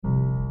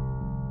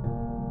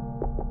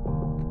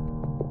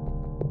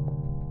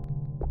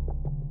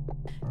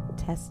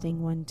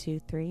Testing 1 2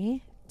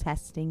 3.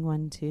 Testing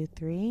 1 2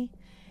 3.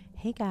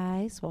 Hey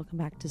guys, welcome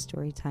back to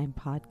Storytime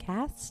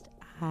Podcast.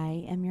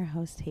 I am your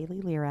host,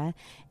 Haley Lyra,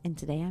 and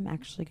today I'm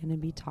actually going to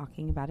be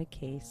talking about a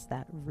case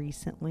that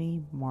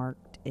recently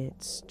marked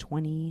its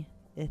 20th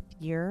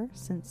year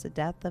since the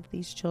death of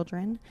these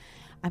children.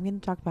 I'm going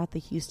to talk about the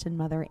Houston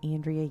mother,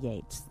 Andrea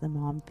Yates, the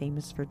mom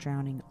famous for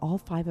drowning all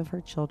 5 of her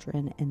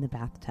children in the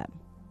bathtub.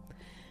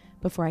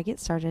 Before I get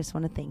started, I just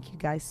want to thank you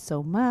guys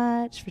so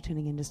much for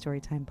tuning into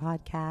Storytime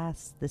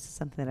Podcast. This is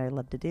something that I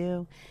love to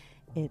do.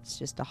 It's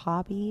just a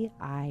hobby.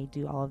 I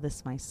do all of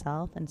this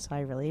myself, and so I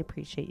really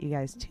appreciate you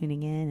guys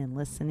tuning in and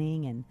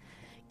listening and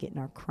getting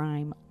our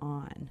crime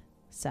on.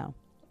 So,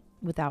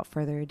 without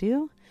further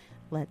ado,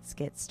 let's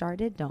get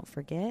started. Don't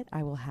forget,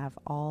 I will have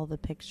all the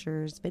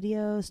pictures,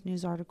 videos,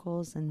 news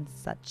articles, and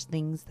such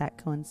things that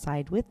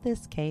coincide with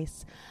this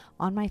case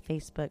on my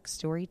Facebook,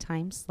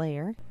 Storytime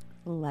Slayer.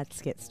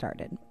 Let's get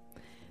started.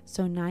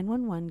 So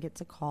 911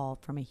 gets a call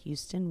from a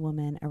Houston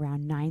woman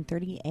around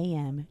 9:30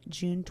 a.m.,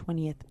 June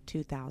 20th,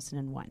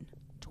 2001,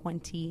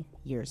 20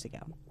 years ago.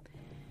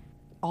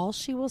 All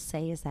she will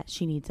say is that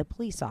she needs a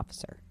police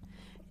officer,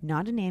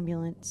 not an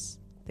ambulance.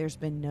 There's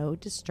been no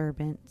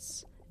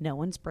disturbance. No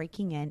one's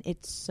breaking in.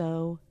 It's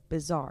so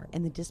bizarre.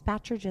 And the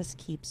dispatcher just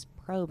keeps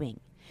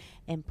probing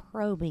and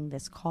probing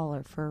this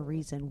caller for a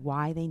reason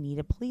why they need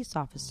a police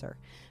officer.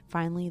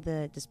 Finally,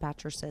 the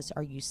dispatcher says,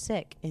 "Are you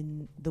sick?"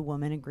 And the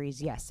woman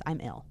agrees, "Yes,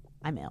 I'm ill.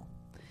 I'm ill."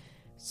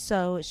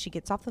 So she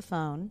gets off the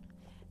phone.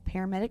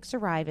 Paramedics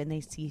arrive and they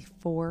see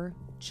 4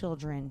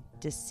 children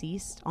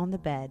deceased on the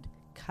bed,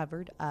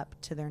 covered up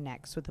to their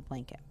necks with a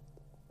blanket.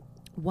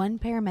 One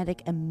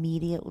paramedic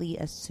immediately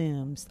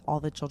assumes all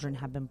the children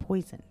have been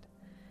poisoned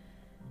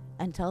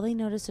until they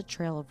notice a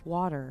trail of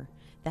water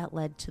that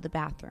led to the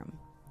bathroom.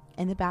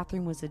 In the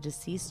bathroom was a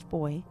deceased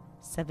boy,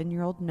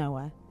 7-year-old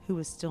Noah, who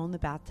was still in the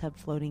bathtub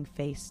floating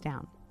face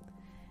down.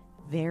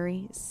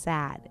 Very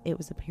sad. It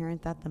was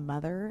apparent that the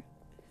mother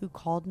who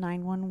called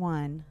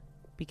 911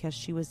 because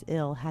she was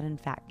ill had in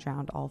fact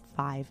drowned all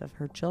 5 of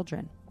her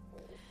children.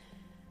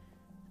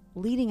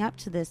 Leading up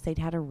to this, they'd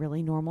had a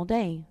really normal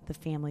day. The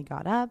family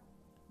got up.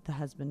 The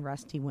husband,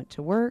 Rusty, went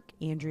to work.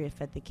 Andrea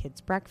fed the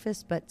kids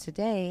breakfast. But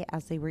today,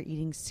 as they were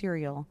eating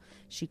cereal,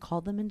 she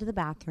called them into the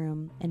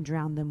bathroom and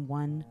drowned them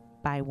one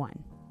by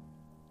one.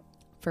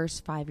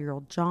 First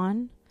 5-year-old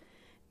John,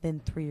 then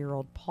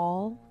 3-year-old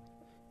Paul,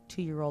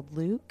 2-year-old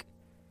Luke,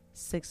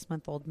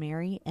 6-month-old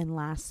Mary, and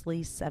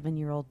lastly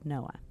 7-year-old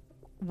Noah.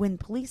 When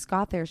police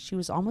got there, she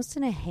was almost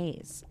in a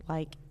haze,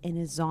 like in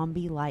a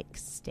zombie-like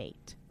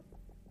state.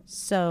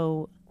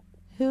 So,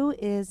 who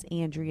is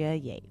Andrea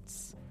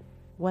Yates?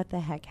 What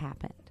the heck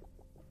happened?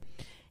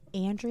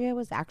 Andrea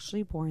was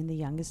actually born the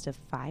youngest of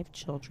 5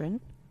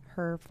 children.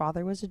 Her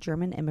father was a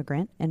German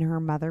immigrant, and her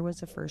mother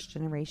was a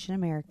first-generation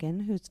American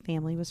whose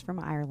family was from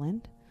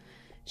Ireland.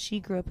 She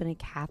grew up in a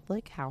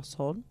Catholic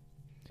household.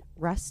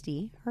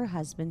 Rusty, her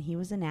husband, he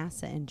was a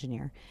NASA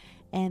engineer,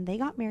 and they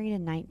got married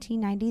in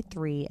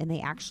 1993, and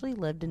they actually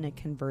lived in a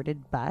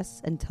converted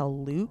bus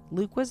until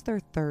Luke was their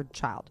 3rd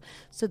child.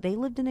 So they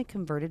lived in a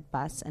converted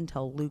bus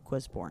until Luke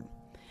was born.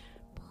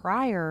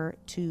 Prior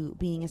to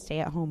being a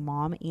stay-at-home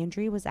mom,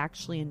 Andrea was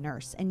actually a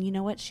nurse. And you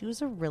know what? She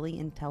was a really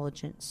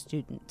intelligent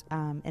student.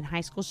 In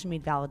high school, she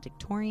made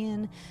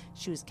valedictorian.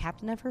 She was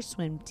captain of her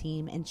swim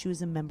team, and she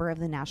was a member of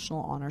the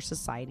National Honor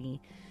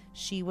Society.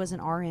 She was an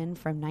RN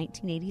from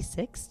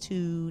 1986 to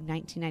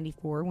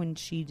 1994 when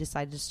she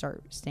decided to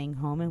start staying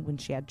home and when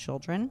she had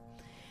children.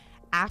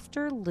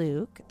 After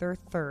Luke, their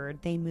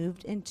 3rd, they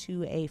moved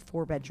into a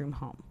 4-bedroom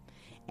home.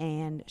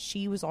 And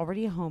she was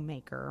already a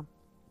homemaker,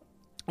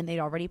 and they'd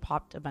already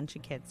popped a bunch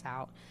of kids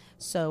out.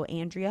 So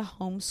Andrea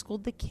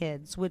homeschooled the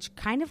kids, which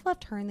kind of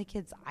left her and the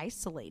kids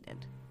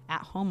isolated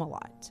at home a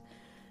lot.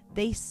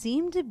 They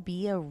seemed to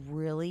be a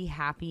really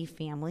happy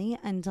family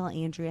until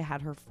Andrea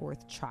had her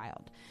 4th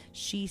child.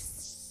 She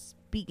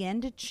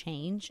began to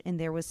change, and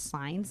there was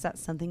signs that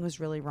something was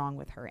really wrong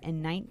with her.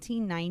 In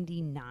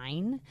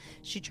 1999,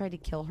 she tried to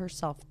kill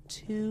herself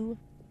 2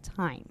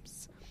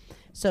 times.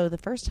 So the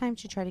first time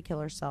she tried to kill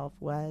herself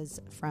was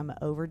from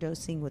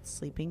overdosing with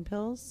sleeping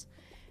pills.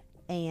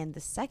 And the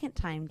second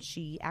time,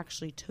 she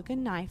actually took a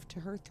knife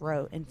to her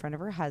throat in front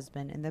of her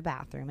husband in the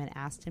bathroom and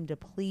asked him to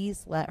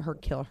please let her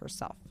kill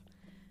herself.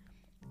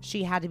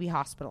 She had to be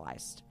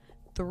hospitalized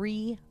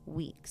 3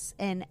 weeks.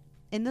 And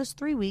in those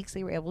 3 weeks,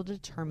 they were able to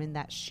determine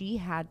that she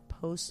had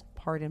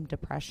postpartum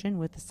depression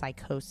with a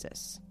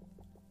psychosis.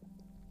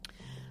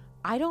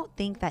 I don't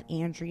think that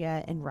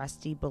Andrea and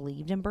Rusty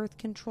believed in birth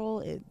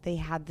control. They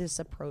had this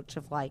approach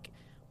of like,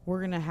 we're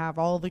going to have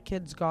all the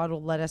kids God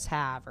will let us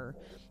have, or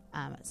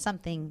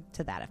something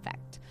to that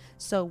effect.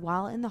 So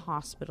while in the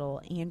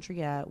hospital,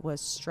 Andrea was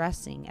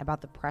stressing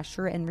about the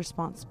pressure and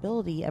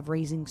responsibility of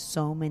raising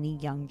so many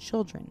young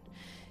children.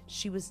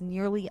 She was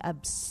nearly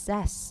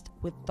obsessed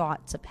with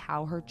thoughts of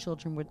how her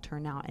children would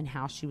turn out and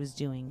how she was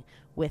doing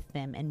with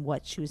them and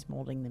what she was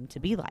molding them to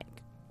be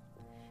like.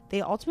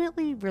 They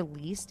ultimately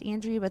released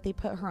Andrea, but they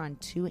put her on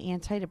 2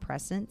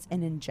 antidepressants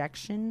and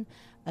injection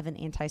of an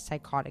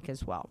antipsychotic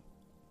as well.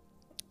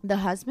 The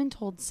husband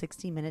told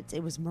 60 Minutes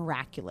it was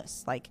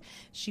miraculous. Like,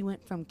 she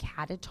went from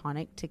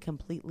catatonic to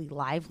completely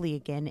lively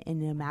again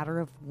in a matter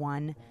of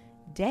one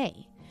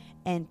day.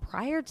 And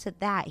prior to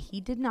that,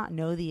 he did not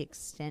know the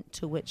extent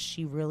to which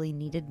she really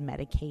needed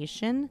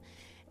medication.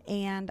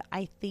 And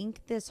I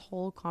think this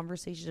whole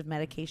conversation of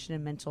medication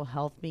and mental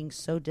health being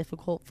so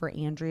difficult for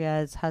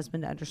Andrea's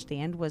husband to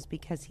understand was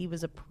because he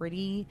was a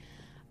pretty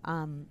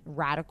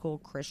radical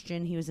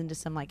Christian. He was into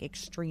some like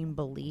extreme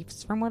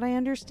beliefs from what I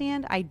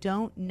understand. I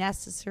don't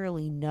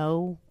necessarily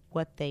know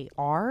what they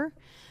are,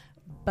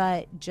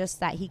 but just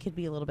that he could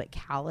be a little bit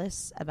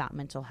callous about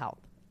mental health.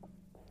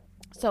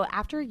 So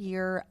after a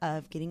year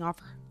of getting off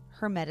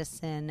her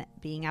medicine,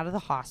 being out of the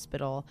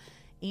hospital,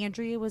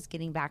 Andrea was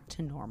getting back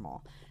to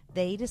normal.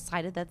 They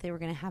decided that they were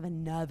going to have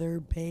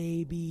another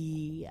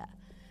baby.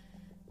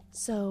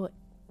 So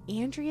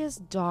Andrea's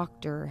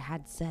doctor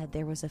had said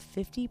there was a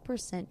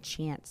 50%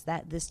 chance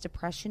that this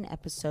depression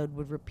episode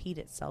would repeat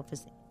itself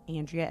as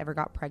Andrea ever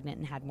got pregnant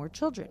and had more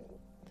children.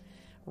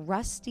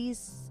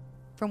 Rusty's,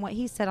 from what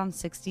he said on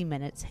 60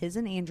 Minutes, his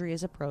and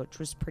Andrea's approach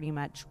was pretty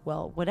much,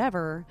 well,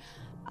 whatever.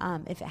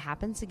 If it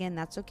happens again,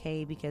 that's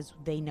okay, because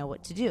they know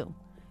what to do.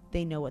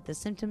 They know what the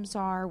symptoms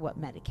are, what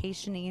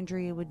medication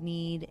Andrea would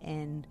need,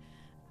 and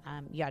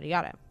yada,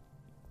 yada.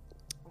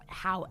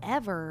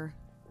 However,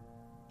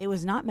 it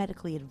was not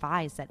medically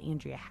advised that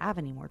Andrea have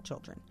any more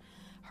children.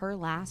 Her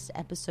last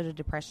episode of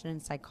depression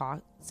and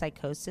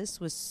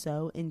psychosis was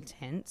so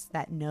intense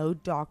that no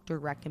doctor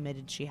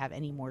recommended she have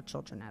any more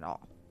children at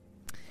all.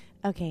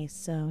 Okay,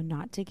 so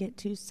not to get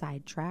too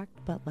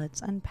sidetracked, but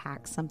let's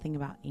unpack something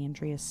about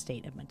Andrea's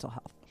state of mental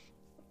health.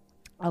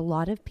 A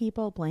lot of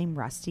people blame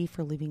Rusty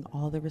for leaving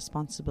all the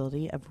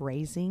responsibility of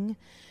raising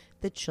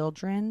the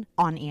children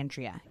on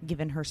Andrea,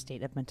 given her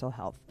state of mental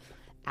health.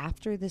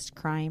 After this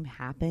crime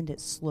happened,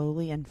 it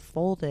slowly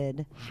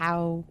unfolded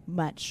how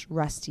much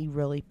Rusty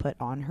really put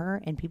on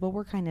her, and people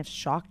were kind of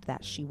shocked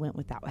that she went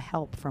without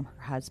help from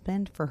her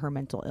husband for her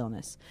mental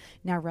illness.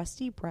 Now,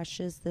 Rusty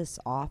brushes this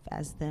off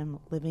as them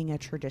living a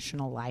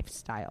traditional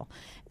lifestyle.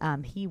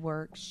 He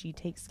works, she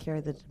takes care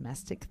of the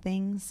domestic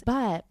things,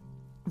 but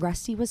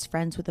Rusty was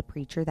friends with a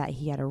preacher that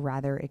he had a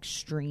rather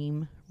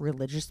extreme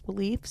religious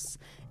beliefs,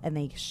 and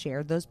they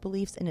shared those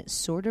beliefs, and it's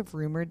sort of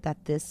rumored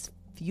that this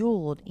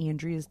fueled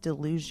Andrea's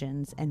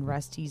delusions and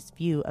Rusty's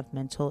view of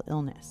mental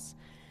illness.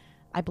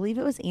 I believe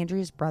it was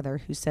Andrea's brother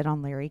who said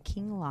on Larry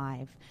King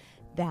Live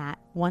that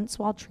once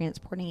while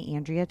transporting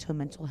Andrea to a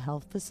mental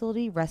health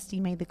facility, Rusty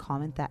made the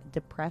comment that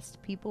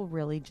depressed people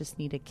really just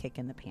need a kick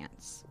in the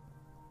pants.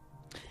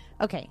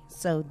 Okay,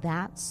 so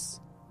that's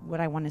what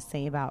I want to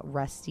say about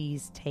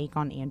Rusty's take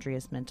on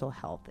Andrea's mental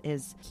health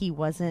is he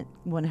wasn't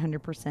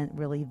 100%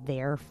 really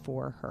there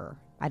for her.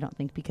 I don't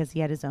think, because he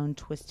had his own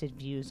twisted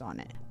views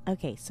on it.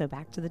 Okay, so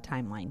back to the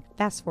timeline.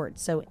 Fast forward.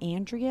 So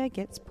Andrea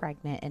gets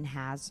pregnant and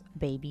has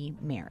baby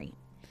Mary.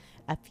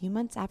 A few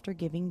months after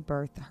giving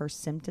birth, her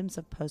symptoms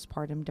of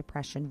postpartum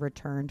depression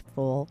returned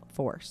full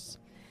force.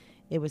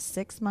 It was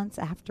 6 months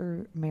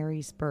after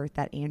Mary's birth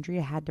that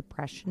Andrea had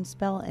depression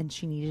spell and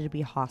she needed to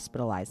be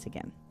hospitalized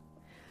again.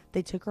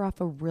 They took her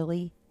off a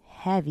really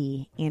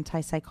heavy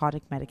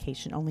antipsychotic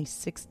medication only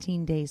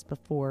 16 days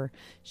before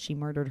she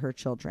murdered her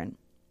children.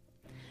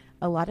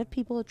 A lot of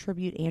people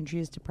attribute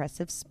Andrea's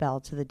depressive spell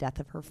to the death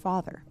of her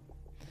father.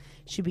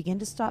 She began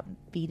to stop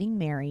feeding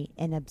Mary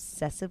and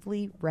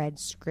obsessively read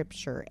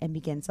scripture and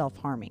began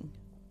self-harming.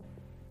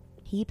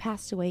 He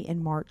passed away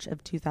in March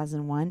of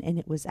 2001, and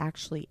it was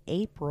actually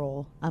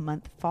April, a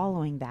month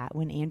following that,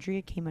 when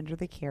Andrea came under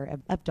the care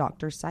of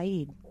Dr.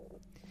 Saeed.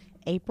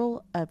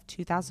 April of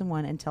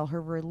 2001 until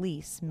her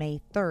release,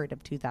 May 3rd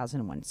of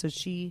 2001. So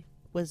she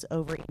was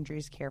over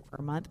Andrea's care for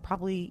a month,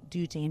 probably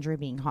due to Andrea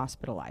being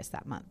hospitalized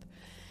that month.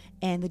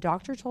 And the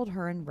doctor told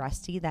her and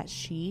Rusty that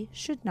she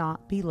should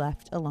not be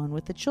left alone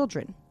with the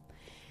children.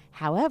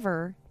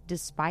 However,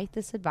 despite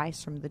this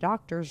advice from the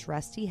doctors,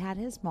 Rusty had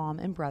his mom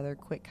and brother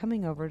quit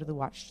coming over to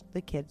watch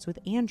the kids with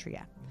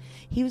Andrea.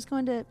 He was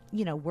going to,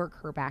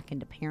 work her back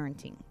into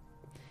parenting.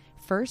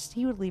 First,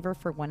 he would leave her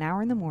for 1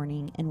 hour in the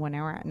morning and 1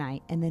 hour at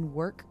night, and then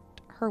work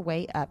her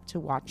way up to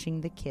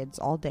watching the kids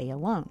all day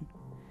alone.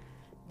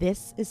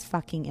 This is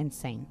fucking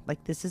insane.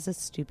 Like, this is a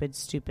stupid,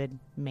 stupid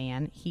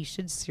man. He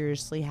should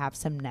seriously have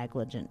some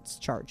negligence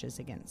charges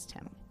against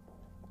him.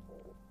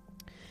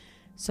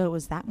 So it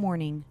was that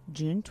morning,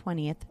 June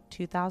 20th,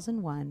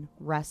 2001,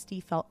 Rusty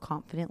felt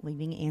confident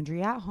leaving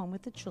Andrea at home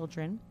with the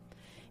children,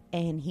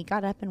 and he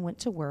got up and went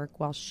to work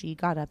while she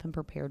got up and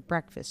prepared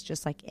breakfast,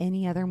 just like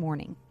any other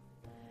morning.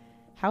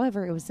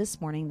 However, it was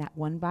this morning that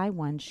one by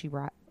one she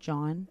brought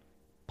John,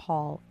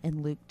 Paul,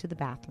 and Luke to the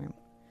bathroom,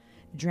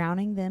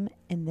 drowning them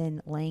and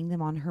then laying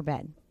them on her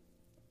bed.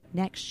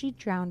 Next, she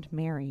drowned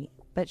Mary,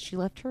 but she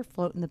left her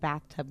float in the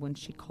bathtub when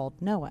she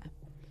called Noah.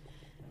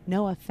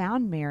 Noah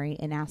found Mary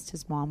and asked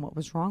his mom what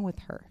was wrong with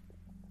her.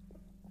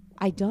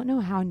 I don't know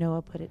how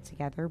Noah put it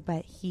together,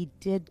 but he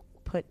did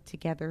put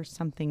together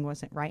something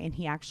wasn't right, and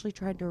he actually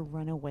tried to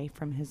run away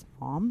from his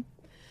mom,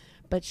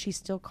 but she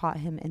still caught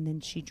him, and then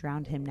she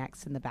drowned him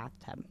next in the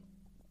bathtub.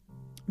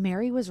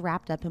 Mary was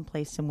wrapped up and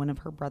placed in one of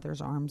her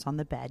brother's arms on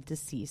the bed,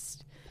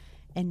 deceased,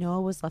 and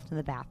Noah was left in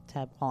the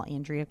bathtub while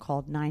Andrea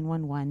called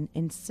 911,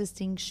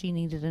 insisting she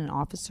needed an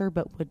officer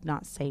but would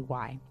not say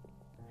why.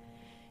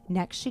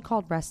 Next, she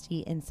called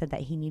Rusty and said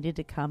that he needed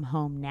to come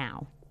home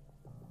now.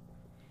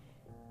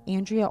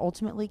 Andrea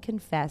ultimately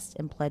confessed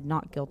and pled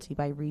not guilty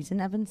by reason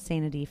of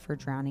insanity for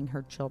drowning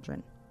her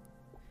children.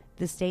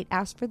 The state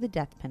asked for the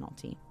death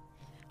penalty.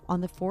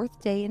 On the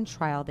fourth day in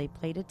trial, they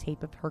played a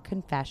tape of her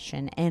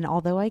confession, and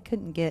although I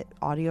couldn't get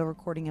audio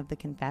recording of the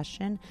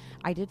confession,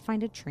 I did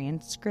find a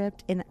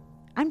transcript, and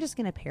I'm just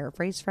going to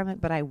paraphrase from it,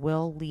 but I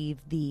will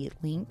leave the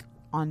link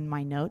on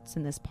my notes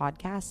in this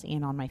podcast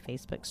and on my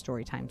Facebook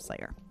Storytime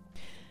Slayer.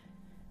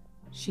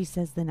 She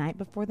says the night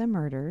before the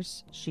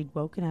murders, she'd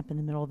woken up in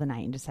the middle of the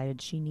night and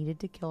decided she needed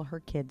to kill her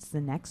kids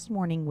the next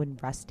morning when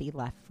Rusty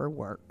left for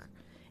work.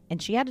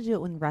 And she had to do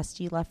it when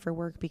Rusty left for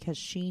work because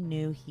she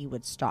knew he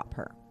would stop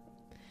her.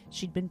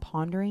 She'd been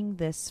pondering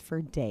this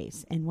for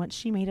days, and once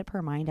she made up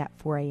her mind at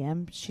 4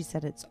 a.m., she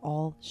said it's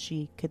all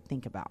she could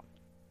think about.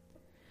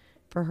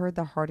 For her,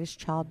 the hardest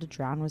child to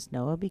drown was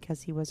Noah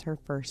because he was her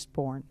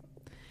firstborn.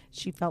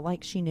 She felt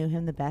like she knew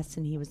him the best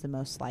and he was the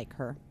most like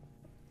her.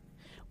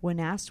 When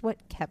asked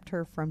what kept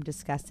her from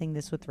discussing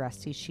this with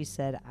Rusty, she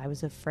said, "I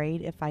was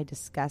afraid if I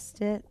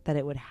discussed it, that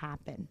it would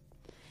happen.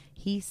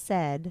 He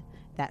said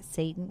that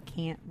Satan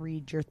can't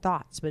read your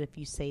thoughts, but if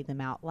you say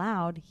them out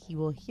loud, he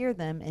will hear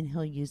them and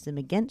he'll use them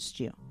against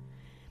you.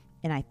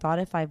 And I thought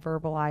if I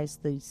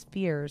verbalized these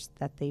fears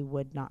that they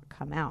would not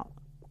come out.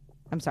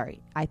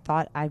 I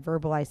thought I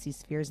verbalized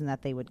these fears and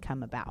that they would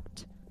come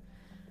about."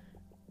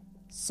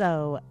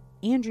 So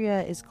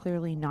Andrea is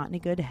clearly not in a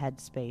good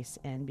headspace,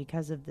 and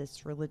because of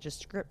this religious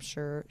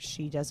scripture,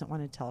 she doesn't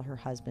want to tell her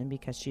husband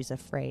because she's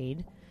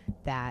afraid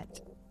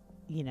that,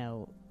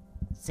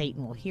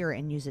 Satan will hear it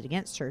and use it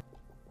against her.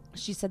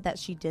 She said that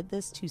she did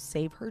this to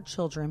save her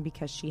children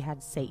because she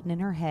had Satan in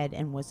her head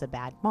and was a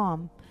bad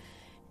mom,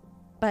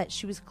 but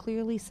she was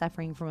clearly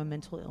suffering from a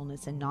mental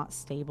illness and not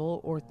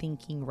stable or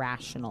thinking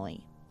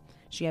rationally.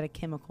 She had a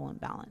chemical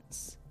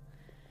imbalance.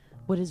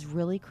 What is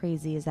really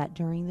crazy is that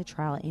during the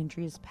trial,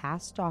 Andrea's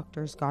past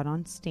doctors got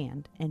on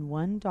stand, and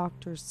one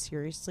doctor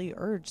seriously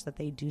urged that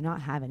they do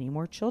not have any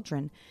more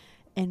children,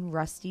 and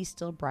Rusty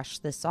still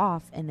brushed this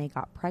off, and they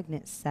got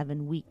pregnant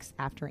 7 weeks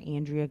after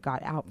Andrea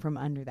got out from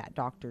under that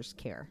doctor's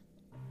care.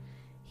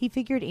 He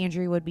figured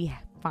Andrea would be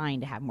fine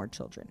to have more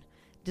children.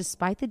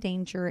 Despite the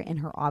danger and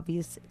her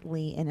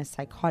obviously in a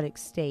psychotic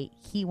state,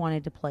 he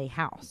wanted to play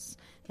house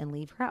and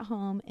leave her at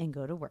home and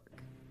go to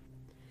work.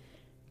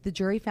 The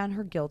jury found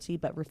her guilty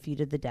but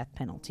refuted the death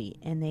penalty,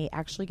 and they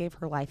actually gave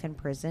her life in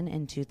prison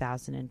in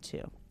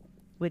 2002,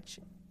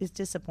 which is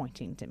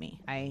disappointing to me.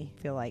 I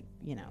feel like,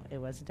 it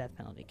was a death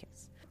penalty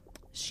case.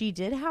 She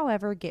did,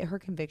 however, get her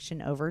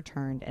conviction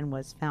overturned and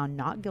was found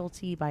not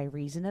guilty by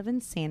reason of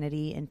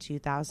insanity in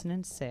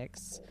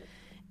 2006.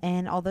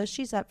 And although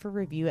she's up for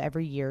review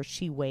every year,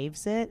 she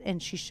waives it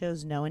and she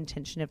shows no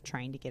intention of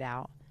trying to get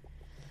out.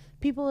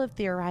 People have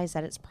theorized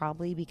that it's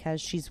probably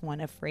because she's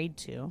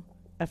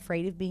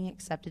afraid of being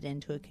accepted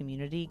into a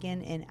community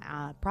again, and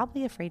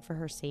probably afraid for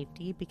her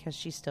safety because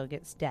she still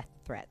gets death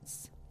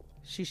threats.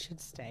 She should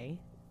stay.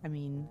 I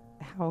mean,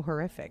 how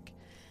horrific.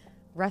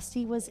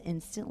 Rusty was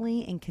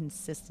instantly and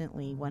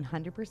consistently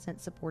 100%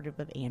 supportive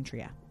of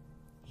Andrea.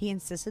 He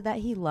insisted that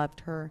he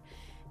loved her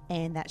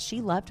and that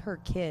she loved her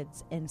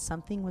kids, and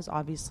something was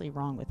obviously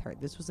wrong with her.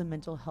 This was a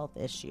mental health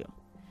issue.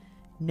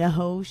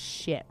 No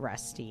shit,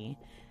 Rusty.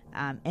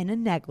 And a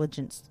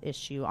negligence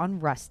issue on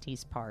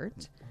Rusty's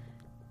part.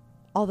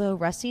 Although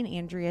Rusty and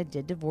Andrea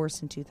did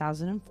divorce in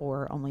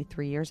 2004, only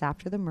 3 years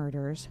after the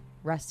murders,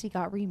 Rusty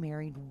got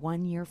remarried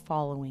 1 year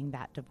following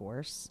that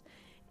divorce.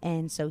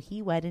 And so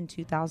he wed in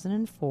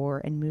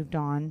 2004 and moved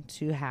on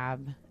to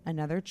have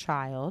another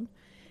child.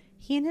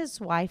 He and his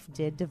wife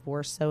did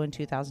divorce in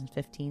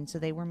 2015, so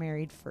they were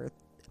married for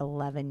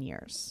 11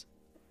 years.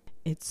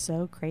 It's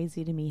so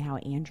crazy to me how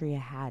Andrea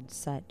had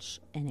such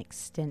an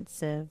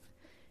extensive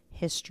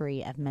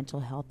history of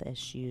mental health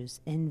issues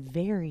and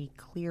very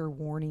clear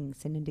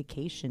warnings and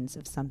indications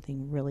of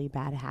something really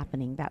bad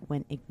happening that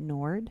went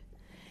ignored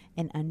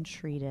and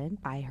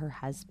untreated by her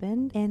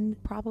husband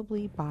and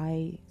probably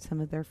by some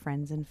of their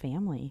friends and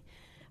family.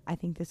 I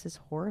think this is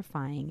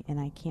horrifying, and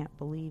I can't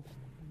believe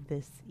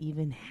this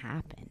even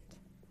happened.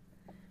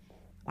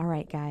 All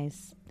right,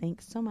 guys,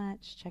 thanks so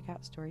much. Check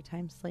out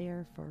Storytime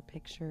Slayer for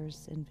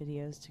pictures and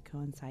videos to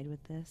coincide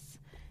with this,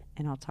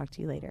 and I'll talk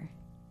to you later.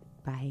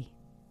 Bye.